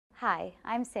Hi,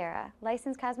 I'm Sarah,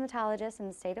 licensed cosmetologist in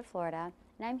the state of Florida,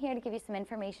 and I'm here to give you some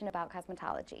information about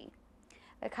cosmetology.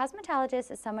 A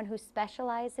cosmetologist is someone who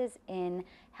specializes in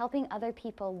helping other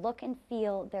people look and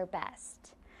feel their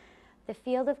best. The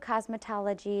field of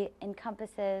cosmetology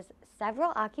encompasses several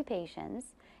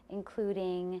occupations,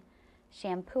 including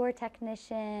shampooer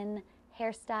technician,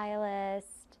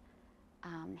 hairstylist,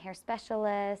 hair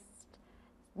specialist,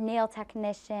 nail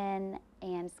technician,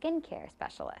 and skincare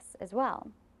specialists as well.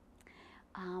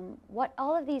 What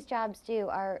all of these jobs do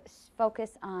are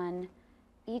focus on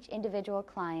each individual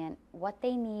client, what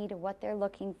they need, what they're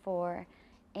looking for,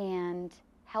 and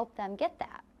help them get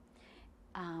that.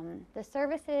 The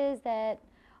services that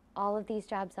all of these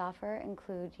jobs offer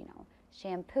include,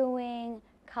 shampooing,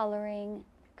 coloring,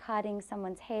 cutting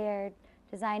someone's hair,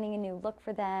 designing a new look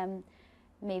for them,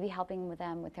 maybe helping with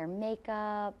them with their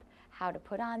makeup, how to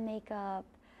put on makeup,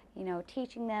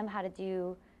 teaching them how to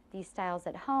do these styles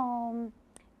at home,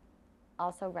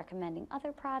 also recommending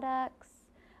other products.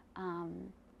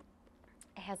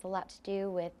 It has a lot to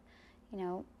do with,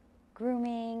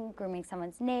 grooming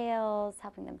someone's nails,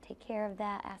 helping them take care of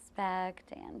that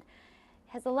aspect, and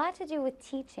has a lot to do with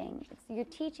teaching. You're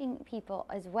teaching people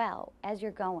as well as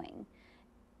you're going.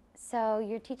 So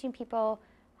you're teaching people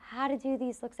how to do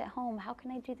these looks at home. How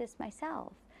can I do this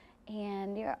myself?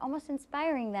 And you're almost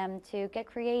inspiring them to get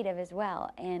creative as well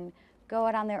and go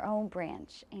out on their own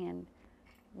branch and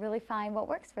really find what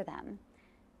works for them.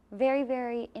 Very,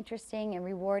 very interesting and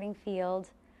rewarding field.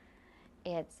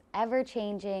 It's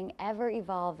ever-changing,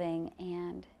 ever-evolving,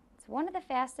 and it's one of the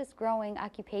fastest growing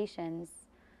occupations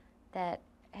that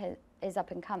is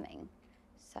up and coming.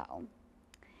 So,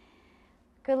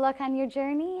 good luck on your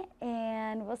journey,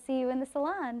 and we'll see you in the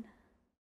salon.